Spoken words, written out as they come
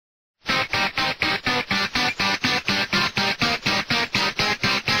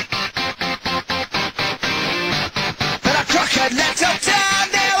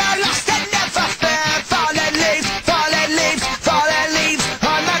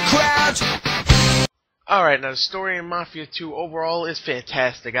Alright, now the story in Mafia 2 overall is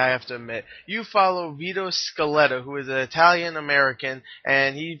fantastic, I have to admit. You follow Vito Scaletta, who is an Italian-American,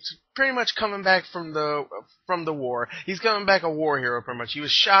 and he's pretty much coming back from the war. He's coming back a war hero, pretty much. He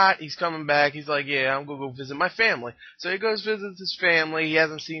was shot, he's coming back, he's like, yeah, I'm gonna go visit my family. So he goes visits his family, he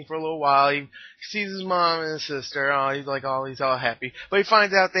hasn't seen for a little while, he sees his mom and his sister, he's all happy. But he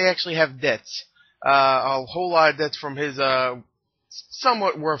finds out they actually have debts. A whole lot of debts from his,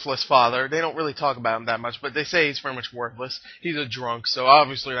 somewhat worthless father. They don't really talk about him that much, but they say he's pretty much worthless. He's a drunk, so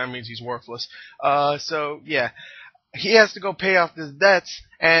obviously that means he's worthless. So yeah, he has to go pay off his debts,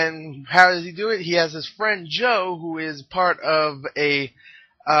 and how does he do it? He has his friend Joe, who is part of a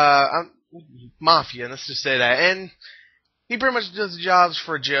mafia, let's just say that, and he pretty much does jobs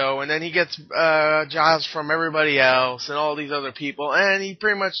for Joe, and then he gets jobs from everybody else and all these other people, and he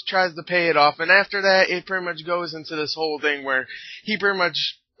pretty much tries to pay it off. And after that, it pretty much goes into this whole thing where he pretty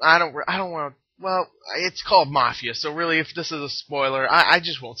much I don't want to. Well, it's called Mafia, so really, if this is a spoiler, I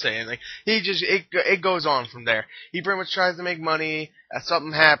just won't say anything. It goes on from there. He pretty much tries to make money.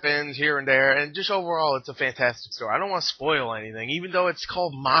 Something happens here and there, and just overall, it's a fantastic story. I don't want to spoil anything, even though it's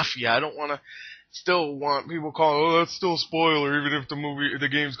called Mafia. I don't want to. Still want people calling, oh, that's still a spoiler, even if the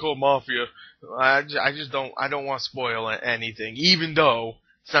game's called Mafia. I don't want to spoil anything, even though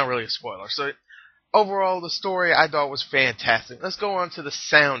it's not really a spoiler. So, overall, the story I thought was fantastic. Let's go on to the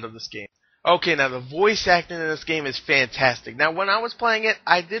sound of this game. Okay, now the voice acting in this game is fantastic. Now, when I was playing it,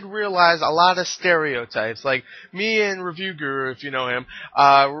 I did realize a lot of stereotypes. Like, me and Review Guru, if you know him,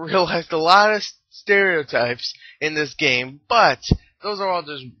 realized a lot of stereotypes in this game, but those are all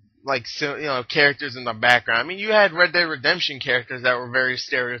just characters in the background. I mean, you had Red Dead Redemption characters that were very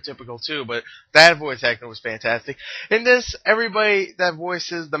stereotypical too, but that voice acting was fantastic. In this, everybody that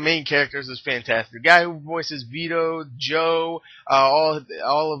voices the main characters is fantastic. The guy who voices Vito, Joe, all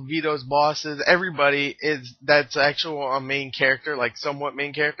of Vito's bosses, everybody that's actual a main character, like somewhat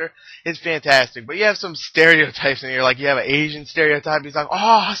main character, is fantastic. But you have some stereotypes in here, like you have an Asian stereotype, he's like,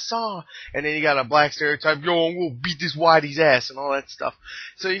 oh, Hassan, and then you got a black stereotype, yo, I'm gonna beat this whitey's ass, and all that stuff.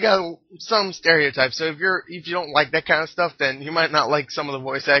 So you got some stereotypes. So if you don't like that kind of stuff, then you might not like some of the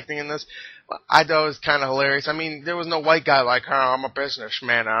voice acting in this. I thought it was kind of hilarious. I mean, there was no white guy like, oh, I'm a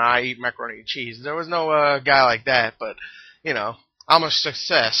businessman and I eat macaroni and cheese. There was no guy like that, but, you know, I'm a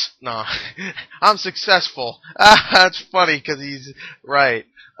success. No, I'm successful. That's funny because he's right.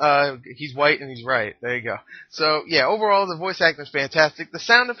 He's white and he's right. There you go. So, yeah, overall, the voice acting is fantastic. The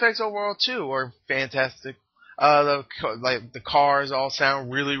sound effects overall, too, are fantastic. The cars all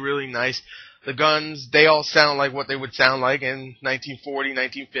sound really, really nice. The guns, they all sound like what they would sound like in 1940s,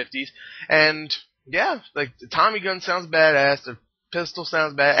 1950s. And, yeah, like, the Tommy gun sounds badass, the pistol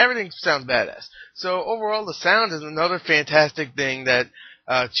sounds bad, everything sounds badass. So, overall, the sound is another fantastic thing that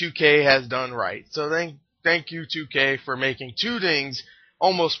 2K has done right. So, thank you, 2K, for making two things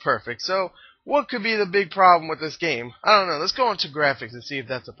almost perfect. So, what could be the big problem with this game? I don't know. Let's go on to graphics and see if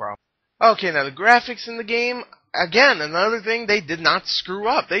that's a problem. Okay, now the graphics in the game, again, another thing, they did not screw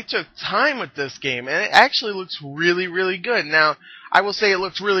up. They took time with this game, and it actually looks really, really good. Now, I will say it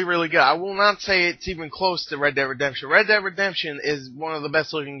looks really, really good. I will not say it's even close to Red Dead Redemption. Red Dead Redemption is one of the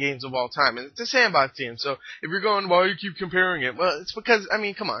best looking games of all time, and it's a sandbox game, so if you're going, why do you keep comparing it? Well, it's because, I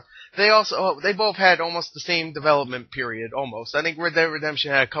mean, come on. They both had almost the same development period, almost. I think Red Dead Redemption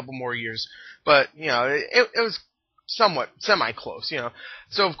had a couple more years, but, you know, it was somewhat semi-close, you know.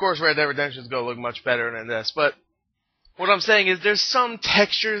 So, of course, Red Dead Redemption is going to look much better than this. But what I'm saying is there's some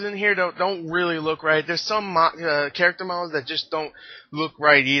textures in here that don't really look right. There's some character models that just don't look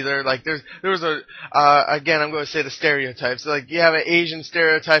right either. Like, there was again, I'm going to say the stereotypes. Like, you have an Asian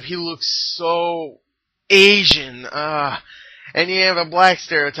stereotype. He looks so Asian. And you have a black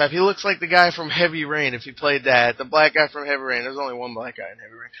stereotype. He looks like the guy from Heavy Rain, if you played that. The black guy from Heavy Rain. There's only one black guy in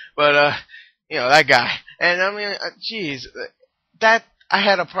Heavy Rain. But, you know, that guy. And, I mean, geez, that I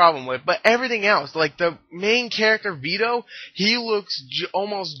had a problem with. But everything else, like the main character, Vito, he looks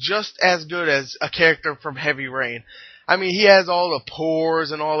almost just as good as a character from Heavy Rain. I mean, he has all the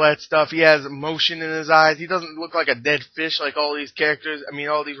pores and all that stuff. He has emotion in his eyes. He doesn't look like a dead fish like all these characters,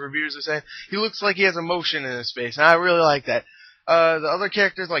 all these reviewers are saying. He looks like he has emotion in his face, and I really like that. The other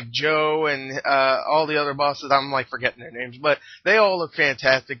characters like Joe and all the other bosses, I'm like forgetting their names, but they all look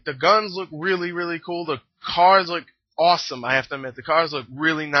fantastic. The guns look really, really cool. The cars look awesome, I have to admit. The cars look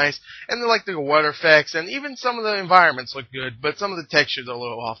really nice, and they're like the water effects, and even some of the environments look good, but some of the textures are a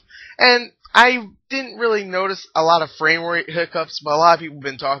little off. And I didn't really notice a lot of frame rate hiccups, but a lot of people have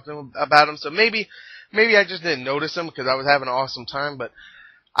been talking about them, so maybe I just didn't notice them because I was having an awesome time, but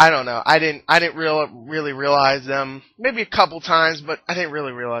I don't know. I didn't really realize them. Maybe a couple times, but I didn't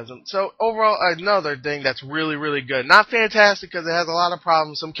really realize them. So overall, another thing that's really, really good. Not fantastic because it has a lot of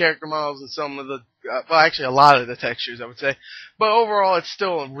problems. Some character models and some of the, well, actually a lot of the textures, I would say. But overall, it's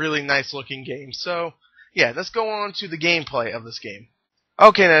still a really nice looking game. So yeah, let's go on to the gameplay of this game.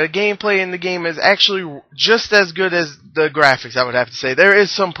 Okay, now the gameplay in the game is actually just as good as the graphics, I would have to say. There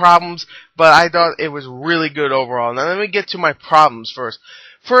is some problems, but I thought it was really good overall. Now let me get to my problems first.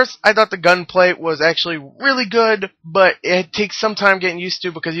 First, I thought the gunplay was actually really good, but it takes some time getting used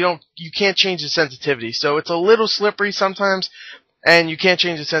to because you can't change the sensitivity. So it's a little slippery sometimes, and you can't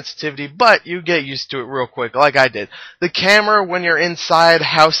change the sensitivity, but you get used to it real quick, like I did. The camera, when you're inside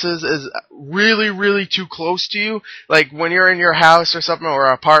houses, is really, really too close to you. Like, when you're in your house or something, or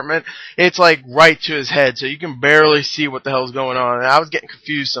apartment, it's like right to his head, so you can barely see what the hell's going on. And I was getting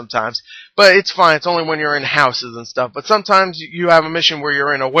confused sometimes. But it's fine, it's only when you're in houses and stuff. But sometimes you have a mission where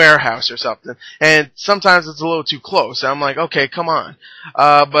you're in a warehouse or something, and sometimes it's a little too close. And I'm like, okay, come on.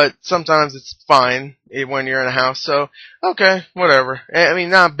 But sometimes it's fine when you're in a house, so, okay, whatever. I mean,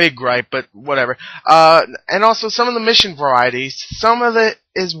 not a big gripe, but whatever. And also, some of the mission varieties, some of it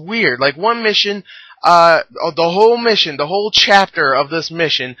is weird. Like, one mission, the whole chapter of this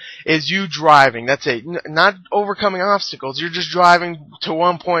mission is you driving. That's it. Not overcoming obstacles. You're just driving to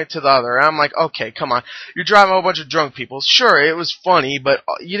one point to the other. And I'm like, okay, come on. You're driving a whole bunch of drunk people. Sure, it was funny, but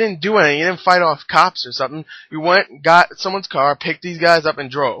you didn't do anything. You didn't fight off cops or something. You went, got someone's car, picked these guys up,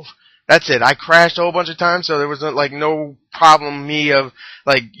 and drove. That's it. I crashed a whole bunch of times, so there was like no problem me of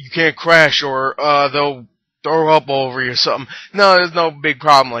like you can't crash or they'll throw up over you or something. No, there's no big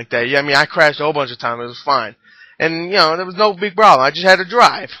problem like that. Yeah, I mean, I crashed a whole bunch of times. It was fine, and you know there was no big problem. I just had to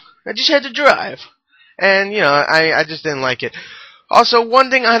drive. And you know I just didn't like it. Also, one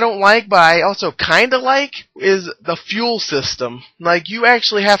thing I don't like, but I also kinda like, is the fuel system. Like, you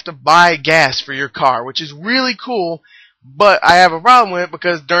actually have to buy gas for your car, which is really cool. But I have a problem with it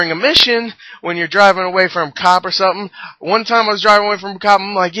because during a mission, when you're driving away from a cop or something, one time I was driving away from a cop,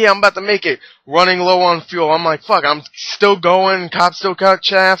 I'm like, yeah, I'm about to make it, running low on fuel. I'm like, fuck, I'm still going, cops still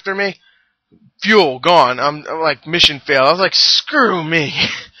catching after me. Fuel, gone. I'm like, mission failed. I was like, screw me.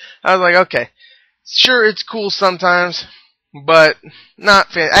 I was like, okay, sure, it's cool sometimes, but not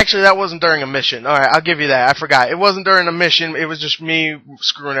actually, that wasn't during a mission. Alright, I'll give you that. I forgot. It wasn't during a mission. It was just me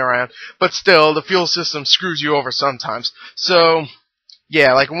screwing around. But still, the fuel system screws you over sometimes. So,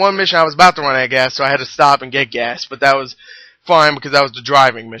 yeah, like in one mission I was about to run out of gas, so I had to stop and get gas. But that was fine because that was the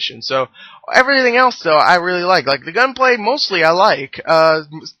driving mission. So, everything else, though, I really like. Like, the gunplay, mostly I like. A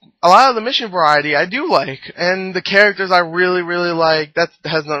lot of the mission variety I do like. And the characters I really, really like. That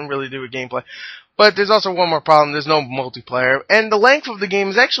has nothing really to do with gameplay. But there's also one more problem, there's no multiplayer. And the length of the game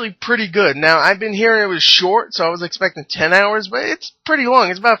is actually pretty good. Now, I've been hearing it was short, so I was expecting 10 hours, but it's pretty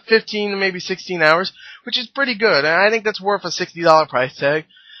long. It's about 15 to maybe 16 hours, which is pretty good. And I think that's worth a $60 price tag.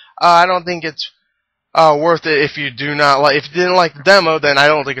 I don't think it's worth it if you do not like, if you didn't like the demo, then I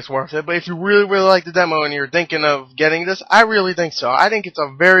don't think it's worth it. But if you really, really like the demo and you're thinking of getting this, I really think so. I think it's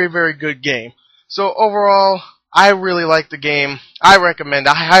a very, very good game. So overall, I really like the game. I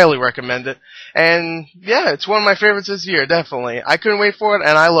highly recommend it. And yeah, it's one of my favorites this year, definitely. I couldn't wait for it,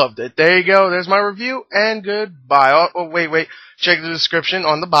 and I loved it. There you go. There's my review, and goodbye. Oh, wait. Check the description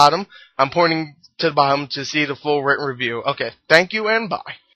on the bottom. I'm pointing to the bottom to see the full written review. Okay, thank you, and bye.